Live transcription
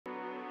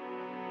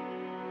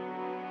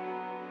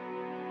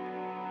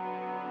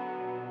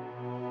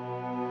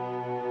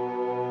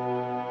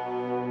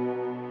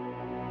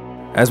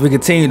As we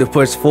continue to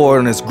push forward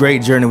on this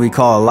great journey we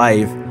call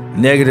life,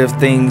 negative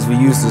things we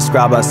use to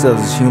describe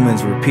ourselves as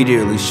humans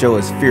repeatedly show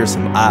us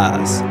fearsome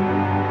eyes.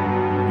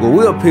 Will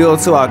we appeal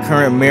to our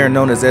current mayor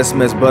known as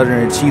SMS Butter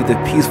and achieve the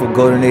peaceful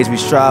golden age we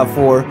strive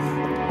for?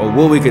 Or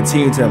will we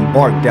continue to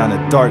embark down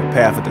a dark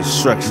path of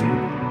destruction?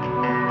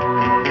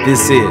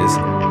 This is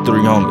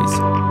Three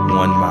Homies,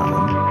 One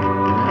Mind.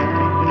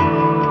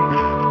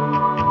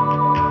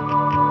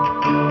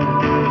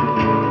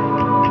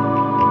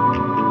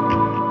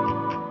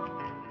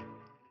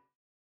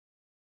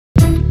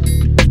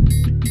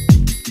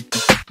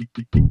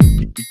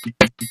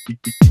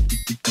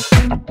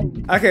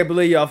 I can't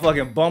believe y'all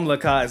fucking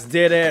bumlacots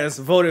dead ass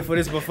voted for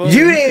this before.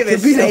 You didn't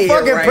even be say the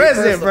fucking right,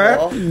 president,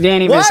 bro.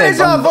 Why did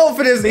y'all vote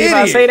for this idiot?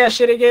 Levi, say that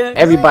shit again.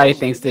 Everybody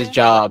thinks this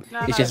job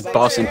is just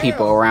bossing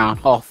people around,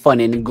 all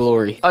fun and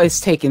glory. Oh, it's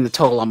taking the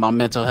toll on my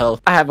mental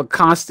health. I have a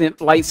constant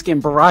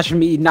light-skinned barrage of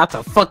me not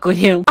to fuck with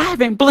him. I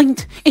haven't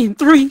blinked in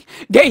 3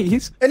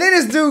 days. And then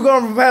this dude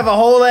gonna have a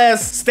whole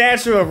ass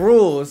statue of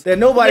rules that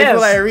nobody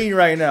feel like reading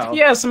right now.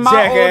 Yes, my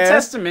Jackass. Old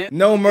Testament.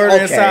 No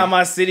murder inside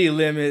my city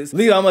limits.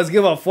 Levi must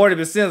give up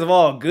 40% of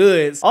all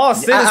goods. All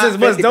citizens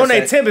must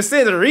donate 10%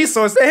 of the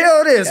resources. The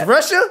hell is this?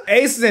 Russia?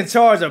 Ace is in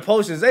charge of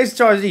potions. Ace is in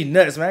charge of these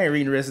nuts, man. I ain't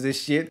reading the rest of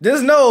this shit.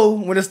 Just know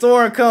when the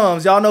storm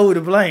comes, y'all know who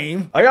to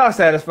blame. Are y'all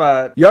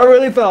satisfied? Y'all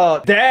really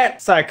thought that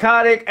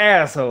psychotic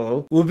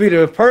asshole would be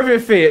the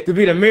perfect fit to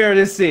be the mayor of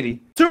this city?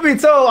 Truth be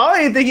told, I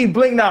don't even think he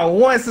blinked not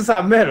once since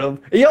I met him.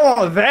 And y'all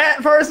want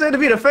that person to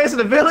be the face of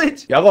the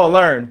village? Y'all gonna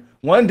learn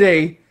one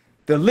day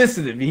to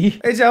listen to me.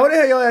 Hey, John, where the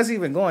hell y'all ass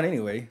even going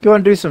anyway?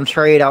 Going to do some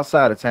trade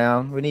outside of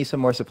town. We need some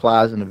more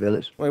supplies in the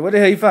village. Wait, where the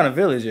hell you found a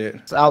village at?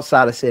 It's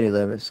outside of city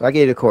limits. So I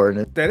gave you the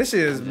coordinates. Damn, this shit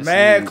is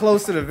mad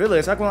close to the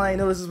village. How come I ain't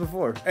noticed this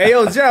before? Hey,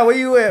 yo, John, where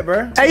you at,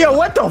 bro? Hey, yo,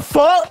 what the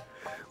fuck?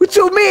 What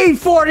you mean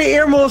 40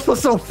 emeralds for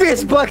some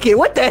fish bucket?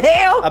 What the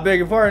hell? I beg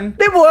your pardon?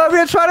 They boy over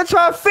here trying to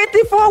try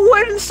 50 for a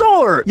wooden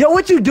sword. Yo,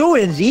 what you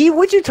doing, G?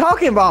 What you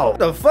talking about? What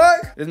the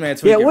fuck? This man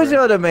tweaking, what's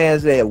your other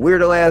man's at?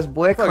 Weirdo ass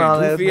boy.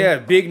 Fucking goofy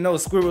ass, big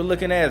nose, squirrel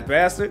looking ass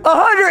bastard.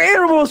 100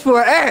 emeralds for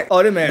an act.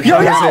 Oh, this man.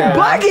 Yo, y'all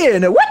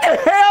bugging. What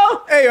the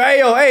hell?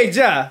 Hey,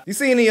 Ja. You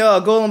see any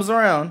golems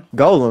around?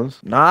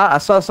 Golems? Nah, I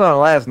saw something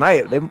last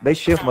night. They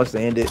shift must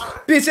have ended.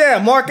 Bitch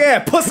ass, mark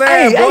ass, pussy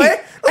ass,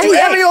 boy. Don't you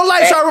ever in your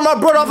life try to run my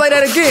brother off like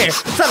that again.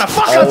 I'm trying to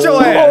fuck out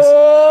your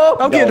ass.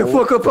 I'm getting the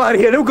fuck up out of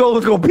here. Them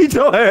golems gonna beat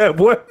your ass,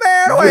 boy.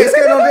 Man, don't ain't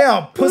scared no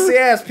damn pussy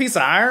ass piece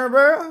of iron,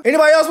 bro.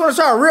 Anybody else want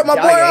to try to rip my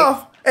boy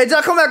off? Hey,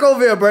 John, come back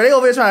over here, bro. They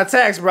over here trying to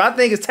tax, bro. I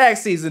think it's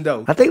tax season,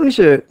 though. I think we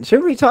should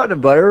we talk to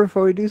Butter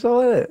before we do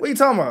all that? What you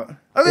talking about?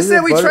 I just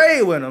said we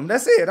trade with him.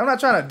 That's it. I'm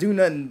not trying to do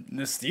nothing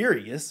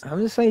mysterious.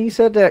 I'm just saying you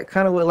said that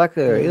kind of with like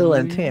a ill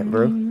intent,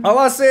 bro. All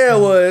I said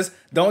was,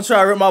 don't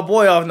try to rip my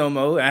boy off no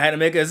more. I had to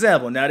make an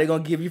example. Now they're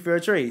going to give you fair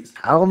trades.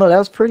 I don't know. That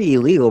was pretty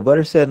illegal.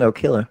 Butter said no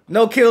killing.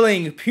 No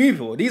killing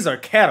people. These are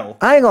cattle.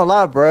 I ain't gonna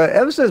lie, bro.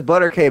 Ever since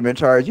Butter came in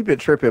charge, you've been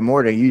tripping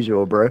more than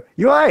usual, bro.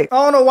 You all right?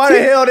 I don't know why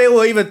the hell they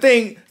will even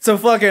think to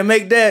fucking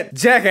make that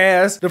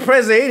jackass the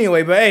president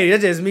anyway. But hey,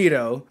 that's just me,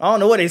 though. I don't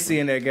know what they see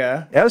in that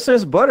guy. Ever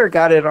since Butter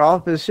got in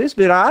office, shit's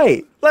been all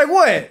right. Like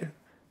what?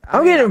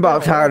 I'm getting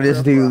about tired of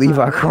this dude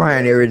Levi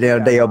crying every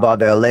damn day about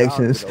the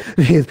elections.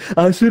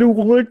 I should have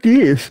won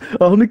this.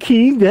 I'm the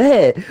king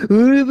that.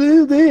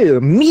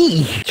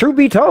 Me. Truth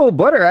be told,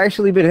 Butter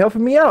actually been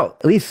helping me out.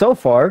 At least so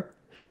far.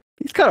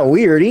 He's kind of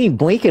weird. He ain't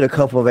blinking a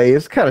couple of days.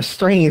 It's kind of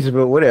strange,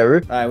 but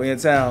whatever. All right, we in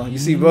town. You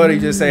see Butter, you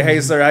just say, hey,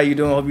 sir, how you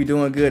doing? Hope you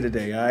doing good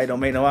today, all right?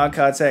 Don't make no eye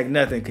contact,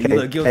 nothing, because you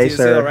look guilty as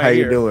hell right here. Hey, sir, how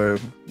you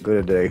doing?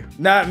 Good today.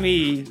 Not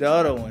me, the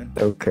other one.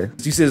 Okay.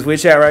 You see this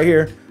witch hat right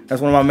here?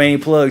 That's one of my main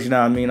plugs, you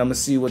know what I mean? I'm going to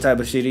see what type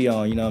of shit he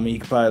on, you know what I mean? He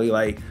could probably,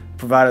 like,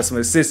 provide us some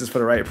assistance for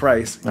the right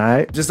price. All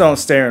right. Just don't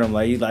stare at him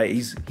like he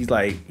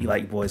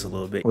like boys a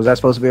little bit. Was that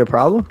supposed to be a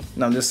problem?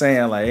 No, I'm just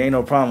saying, like, ain't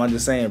no problem. I'm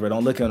just saying, bro,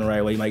 don't look at him the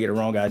right way. You might get the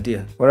wrong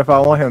idea. What if I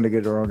want him to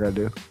get the wrong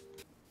idea?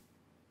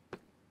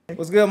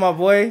 What's good, my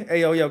boy?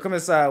 Hey, yo, come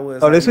inside with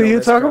us. Oh, this who you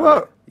talking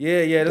about?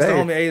 Yeah, that's the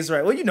homie Ace,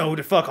 right? Well, you know who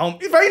the fuck homie.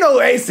 Bro, you know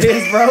who Ace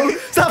is, bro.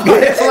 Stop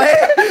playing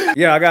flag.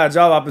 Yeah, I got a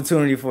job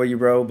opportunity for you,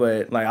 bro,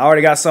 but like I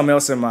already got something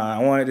else in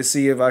mind. I wanted to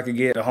see if I could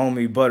get the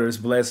homie Butter's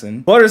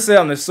blessing. Butter said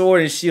I'm the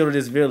sword and shield of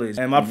this village,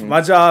 and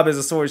my job as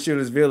a sword and shield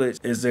of this village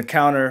is to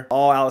counter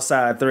all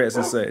outside threats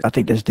and such. I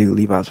think this dude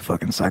Levi's a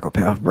fucking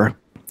psychopath, bro.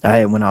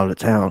 I went out of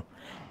town,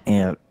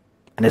 and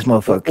this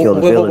motherfucker killed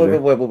a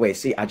villager. Wait.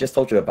 See, I just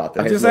told you about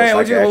that. I'm just saying,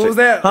 what was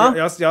that? Huh?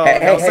 Y'all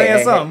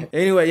saying something.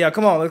 Anyway, yeah,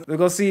 come on. Let's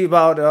go see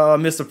about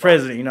Mr.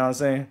 President, you know what I'm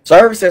saying? So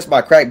ever since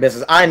my crack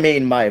business, I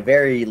mean my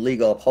very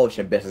legal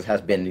potion business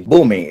has been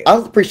booming. I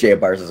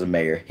appreciate Butters as a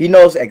mayor. He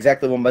knows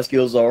exactly what my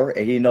skills are,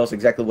 and he knows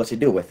exactly what to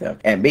do with them.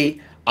 And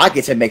me, I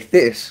get to make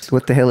this.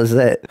 What the hell is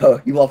that?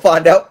 You want to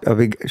find out? I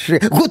mean,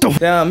 shit. What the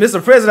Damn,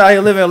 Mr. President out here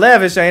living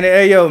lavish, ain't it?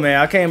 Hey, yo, man,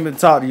 I came to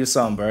talk to you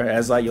something, bro.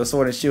 As like your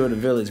sword and shield of the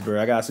village, bro.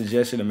 I got a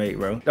suggestion to make,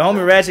 bro. The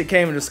homie Ratchet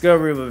came in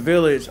discovery of a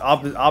village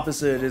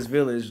opposite of this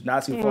village,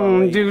 not too far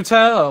away. Do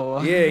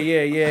tell.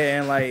 Yeah,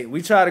 and like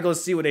we tried to go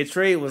see what their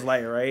trade was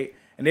like, right?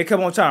 and they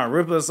kept on trying to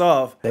rip us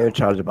off. They were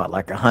charged about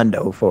like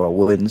 $100 for a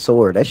wooden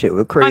sword. That shit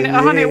was crazy.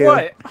 100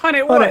 what?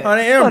 100 what?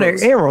 100 emeralds.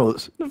 100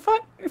 emeralds.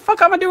 The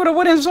fuck I'm gonna do with a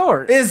wooden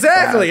sword?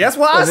 Exactly. That's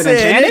what I Was it said.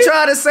 And they enchanted?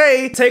 tried to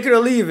say, take it or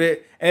leave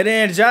it. And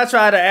then Ja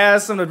tried to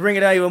ask him to bring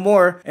it out even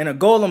more, and a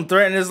golem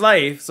threatened his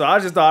life. So I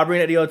just thought I'd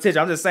bring it to your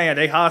attention. I'm just saying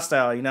they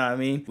hostile, you know what I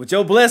mean? With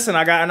your blessing,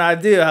 I got an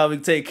idea how we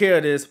can take care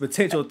of this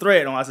potential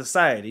threat on our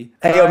society.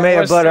 Hey, yo, man,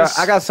 what's but this?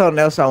 I got something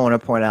else I want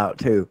to point out,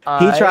 too.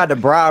 He tried to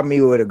bribe me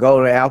with a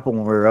golden apple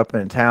when we were up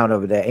in town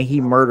over there, and he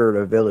murdered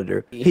a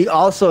villager. He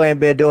also ain't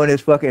been doing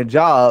his fucking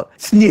job.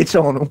 Snitch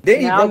on him.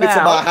 Then he Now, broke into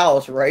now. my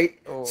house, right?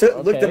 So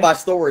looked okay. at my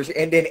storage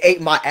and then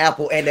ate my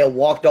apple and then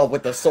walked off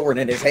with the sword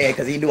in his hand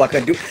because he knew I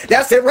couldn't do.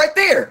 That's it right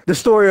there. The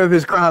story of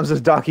his crimes is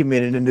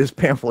documented in this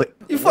pamphlet.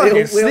 You fucking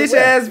Will. snitch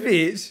ass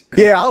bitch.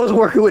 Yeah, I was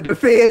working with the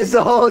feds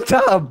the whole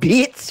time,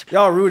 bitch.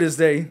 Y'all rude as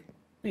day.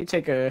 Let me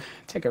take a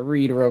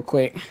read real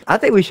quick. I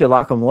think we should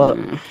lock him up.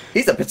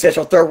 He's a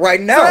potential threat right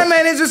So now. that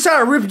man is just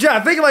trying to rip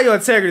Ja. Think about your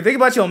integrity. Think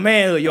about your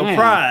manhood, your Man.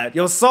 pride,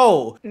 your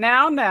soul.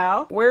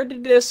 Now, where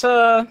did this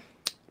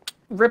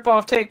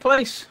rip-off take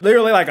place?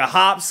 Literally like a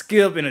hop,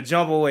 skip, and a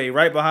jump away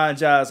right behind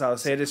Ja's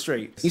house, headed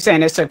straight. You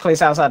saying this took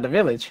place outside the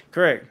village?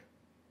 Correct.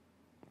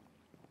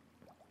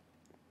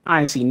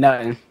 I ain't see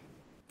nothing.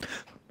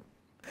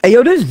 Hey,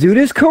 yo, this dude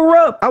is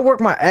corrupt. I worked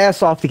my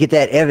ass off to get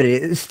that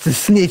evidence to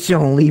snitch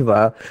on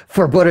Levi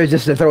for Butter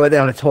just to throw it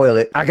down the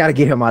toilet. I gotta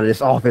get him out of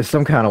this office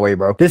some kind of way,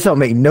 bro. This don't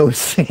make no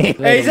sense.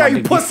 Hey, Ja,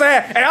 you pussy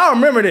ass. Hey, I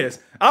remember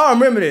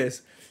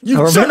this. You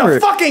I shouldn't remember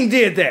have it. fucking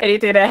did that.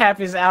 Anything that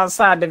happens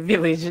outside the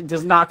village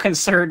does not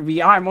concern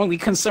me. I'm only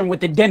concerned with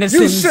the You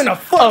denizens shouldn't have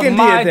fucking of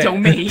my did that.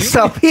 domain.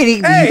 Stop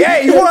hitting me.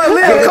 Hey, you want to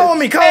live? Call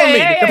me. The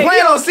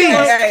plan on cease.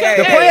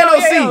 The plan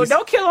on cease.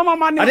 Don't kill him on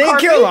my new I didn't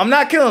carpet. kill him. I'm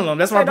not killing him.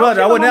 That's my Hey, don't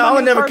brother. I kill would him on my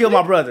new never kill my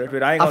carpet. brother.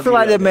 But I ain't gonna I feel do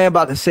like that. that man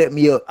about to set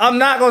me up. I'm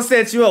not gonna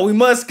set you up. We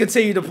must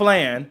continue to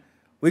plan.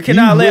 We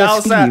cannot let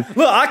must, outside. Steve.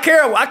 Look,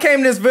 I came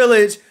to this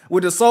village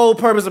with the sole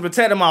purpose of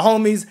protecting my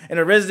homies and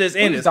the residents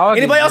in this.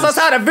 dogging Anybody else this?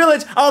 outside the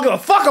village, I don't give a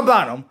fuck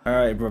about them. All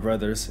right,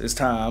 brothers, it's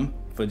time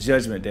for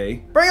Judgment Day.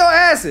 Bring your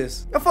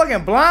asses. You're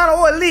fucking blind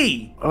or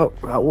Lee. Oh,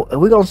 are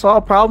we gonna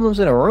solve problems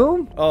in a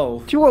room? Oh,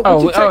 What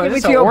you taking me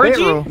this to a your orgy?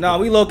 bedroom? no,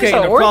 we locating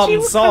It's the an orgy? problem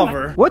What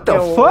solver. What the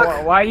Yo,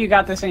 fuck? Why you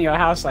got this in your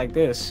house like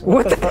this?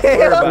 What the Worry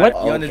hell? about What?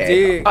 it. You on the Okay.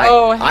 dig?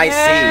 Oh, I see.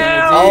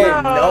 hell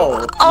Oh no.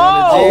 no.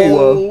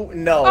 Oh,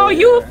 no. oh,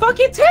 you a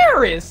fucking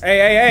terrorist.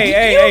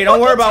 Hey, don't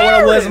worry fucking about what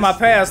I was in my terrorist.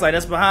 past. Like,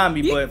 that's behind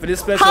me. But for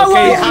this special How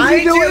long occasion, was you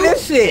doing Behind you?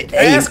 this shit?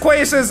 ask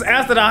questions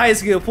after the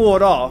heist get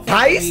pulled off.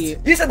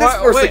 Heist? You said this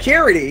What- for wait.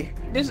 security.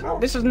 This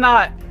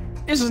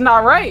is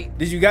not right.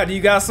 Do you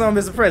got some,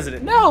 Mr.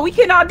 President? No, we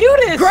cannot do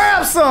this.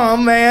 Grab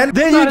some, man.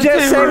 Then not you a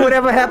just say terrorist.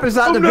 whatever happens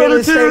out the I'm not a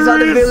village stays out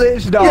the terrorist.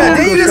 village. No, Yeah,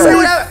 then you just say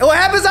okay. what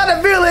happens out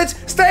the village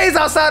stays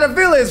outside the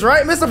village,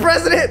 right, Mr.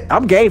 President?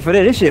 I'm gay for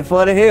that. This shit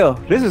fun as hell.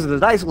 This is a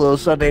nice little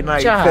Sunday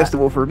night Ja.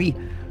 festival for me.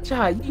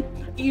 Ja,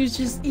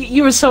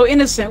 you were so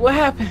innocent. What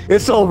happened?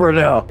 It's over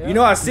now. You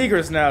know our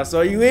secrets now, so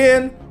are you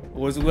in?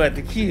 Or is we have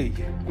to kill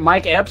you?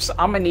 Mike Epps,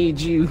 I'm gonna need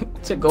you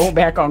to go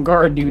back on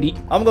guard duty.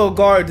 I'm gonna go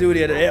guard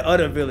duty at the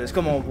other village.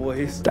 Come on,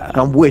 boys.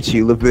 I'm with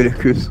you,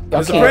 Leviticus.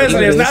 Y'all Mr. can't President,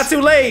 do it's this. not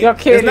too late. Y'all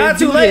can't It's not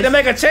do too late this. to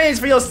make a change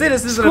for your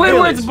citizens of the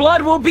Squidward's village.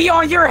 blood will be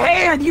on your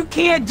hand. You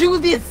can't do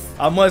this.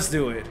 I must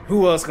do it.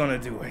 Who else gonna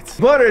do it?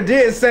 Butter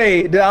did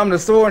say that I'm the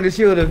sword and the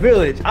shield of the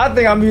village. I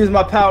think I'm using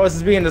my powers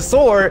as being the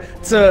sword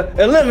to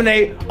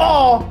eliminate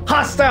all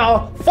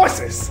hostile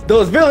forces.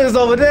 Those villains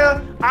over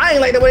there, I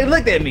ain't like the way they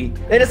looked at me.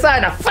 They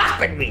decided to fuck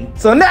with me.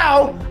 So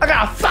now, I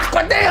gotta fuck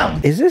with them.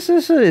 Is this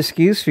just an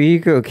excuse for you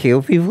to go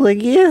kill people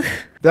again?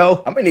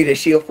 No. I'm gonna need a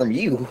shield from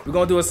you. We're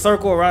gonna do a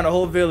circle around the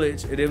whole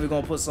village, and then we're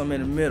gonna put some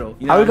in the middle.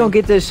 You know How we what I gonna mean?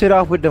 get this shit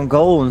off with them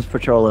golems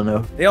patrolling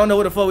though? They don't know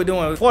what the fuck we're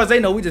doing. As far as they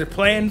know, we just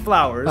planting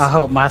flowers. I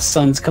hope my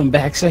sons come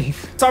back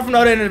safe. Talk from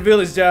out there in the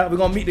village, Job. We're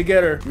gonna meet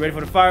together. You ready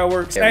for the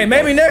fireworks? Yeah, Hey, we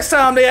maybe next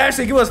time they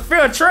actually give us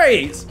fair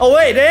trades. Oh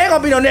wait, they ain't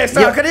gonna be no next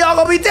time, cause they all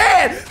gonna be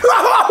dead.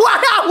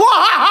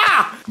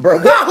 Bro,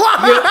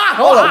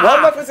 hold on.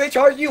 What weapons they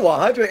charge you?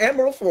 100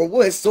 emeralds for a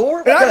wood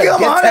sword? And I What give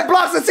them the- 100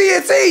 blocks of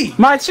TNT.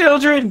 My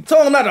children.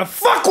 Told them not to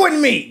fuck with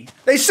me.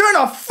 They sure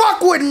not fuck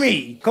with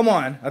me. Come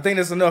on, I think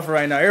that's enough for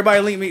right now.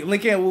 Everybody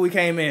link in when we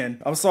came in.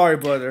 I'm sorry,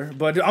 brother,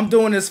 but I'm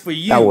doing this for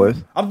you. I was.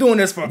 I'm doing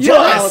this for I was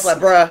us. like,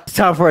 bruh, It's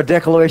time for a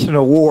declaration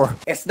of war.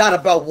 it's not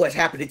about what's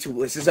happening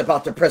to us. It's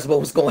about the principle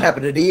what's gonna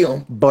happen to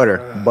them.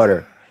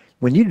 Butter.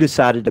 When you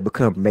decided to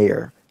become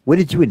mayor, what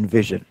did you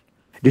envision?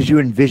 Did you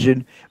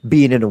envision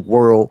being in a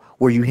world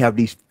where you have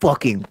these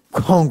fucking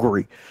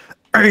hungry,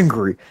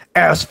 angry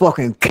ass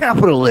fucking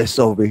capitalists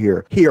over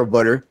here? Here,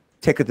 Butter,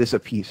 take this a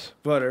piece.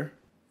 Butter.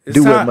 It's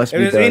Do what time. must if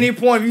be there's done. any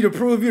point for you to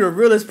prove you're the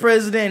realest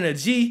president in a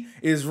G,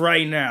 is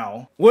right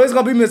now. What is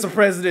gonna be, Mr.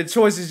 President?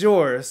 Choice is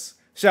yours.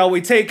 Shall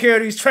we take care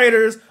of these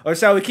traitors, or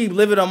shall we keep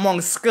living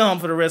among scum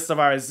for the rest of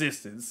our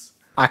existence?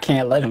 I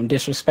can't let him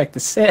disrespect the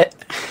set.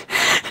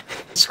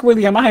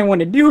 Squilliam, I didn't want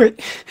to do it.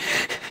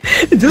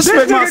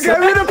 Disrespect my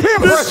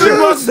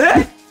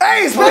set.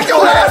 Hey, smack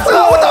your ass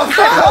up! What the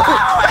fuck?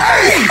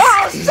 Hey!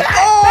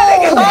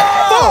 Oh,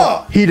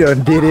 fuck! He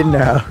done did it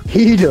now.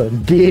 He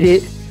done did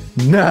it.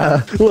 Nah.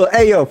 Look,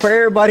 hey, yo, for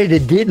everybody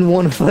that didn't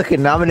want to fucking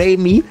nominate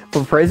me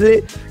for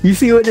president, you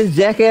see what this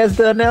jackass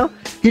done now?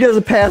 He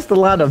doesn't pass the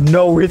line of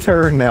no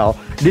return now.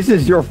 This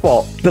is your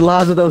fault. The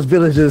lives of those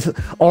villagers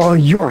are on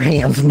your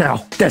hands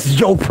now. That's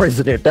your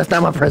president. That's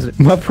not my president.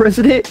 My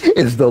president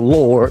is the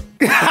Lord.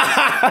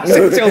 Shut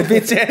your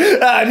bitch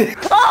ass.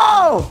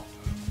 Oh!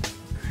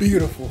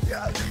 Beautiful.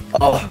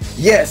 Oh,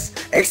 yes.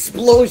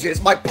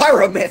 Explosions. My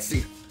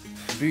pyromancy.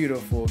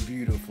 Beautiful,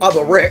 beautiful. I'm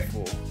a wreck.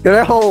 Yeah,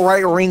 that whole right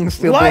ring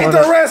still Light going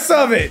the up. rest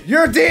of it.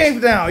 You're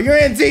deep now. You're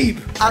in deep.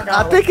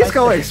 I think it's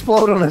gonna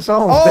explode on its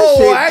own.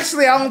 Oh,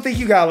 actually, I don't think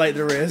you got light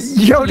the rest.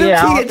 Yo, them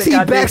Yeah, I don't think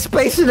I TNT did.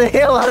 backspacing the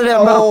hell out of that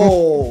mountain.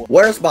 Oh,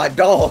 where's my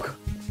dog?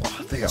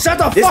 Shut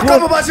the This fuck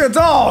one- up about your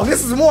dog.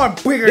 This is more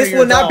bigger This than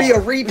will your not dog. be a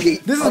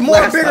repeat. This is of more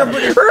last bigger. time.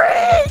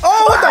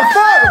 Oh, what the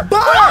fuck?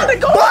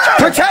 Bud!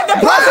 Protect the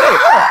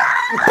president!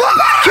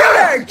 Kill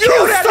that!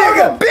 Kill that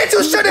nigga! Bitch,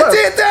 you should have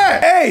did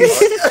that! Hey,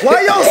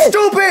 why your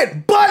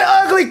stupid, butt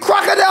ugly,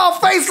 crocodile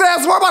face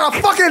ass worry about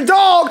a fucking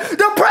dog?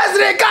 The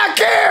president got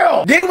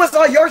killed! It was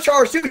on your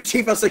charge too,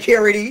 Chief of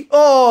Security.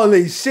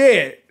 Holy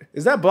shit.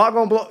 Is that block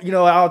gonna blow? You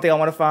know, I don't think I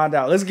want to find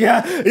out. Let's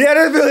get yeah,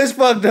 this village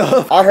fucked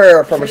up. I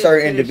heard from a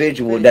certain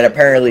individual that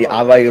apparently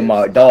I value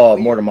my dog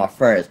more than my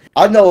friends.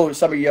 I know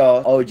some of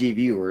y'all OG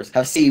viewers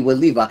have seen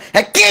when Levi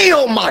had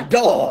killed my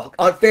dog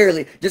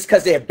unfairly just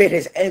because they had bit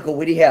his ankle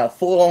when he had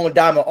full-on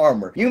diamond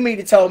armor. You mean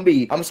to tell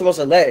me I'm supposed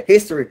to let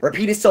history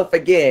repeat itself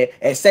again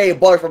and save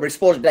Butter from an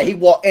explosion that he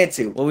walked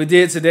into? What we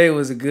did today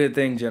was a good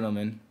thing,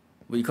 gentlemen.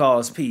 We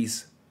cause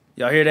peace.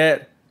 Y'all hear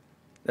that?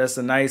 That's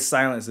a nice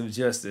silence of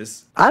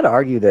justice. I'd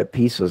argue that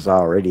peace was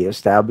already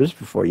established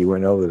before you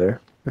went over there.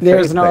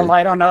 There's no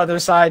light on the other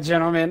side,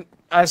 gentlemen.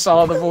 I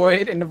saw the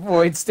void, and the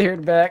void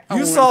stared back. I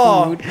You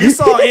wanted food.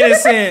 saw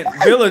innocent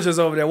villagers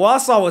over there. What I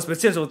saw was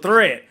potential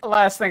threat. The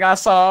last thing I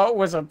saw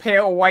was a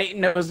pale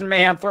white-nosed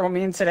man throw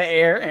me into the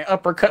air and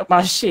uppercut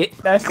my shit.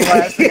 That's the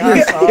last thing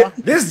I saw.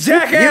 This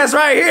jackass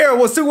right here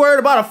was too worried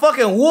about a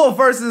fucking wolf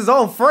versus his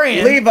own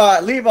friend. Levi,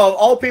 of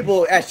all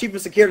people as Chief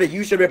of Security,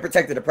 you should have been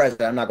protecting the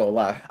president. I'm not gonna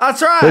lie. I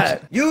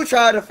tried. You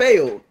tried to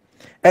fail.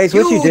 Hey, so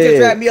what you just did?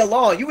 dragged me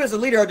along. You was the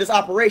leader of this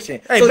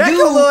operation. Hey, so back you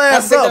your little have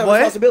ass to take up, that boy.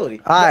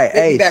 responsibility. All right,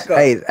 Let me back up.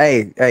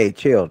 hey,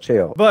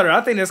 chill. Butter,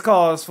 I think this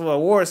calls for a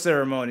war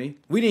ceremony.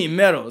 We need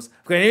medals.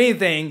 Because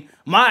anything,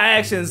 my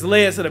actions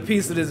led to the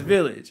peace of this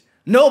village.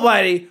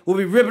 Nobody will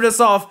be ripping us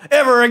off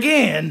ever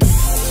again.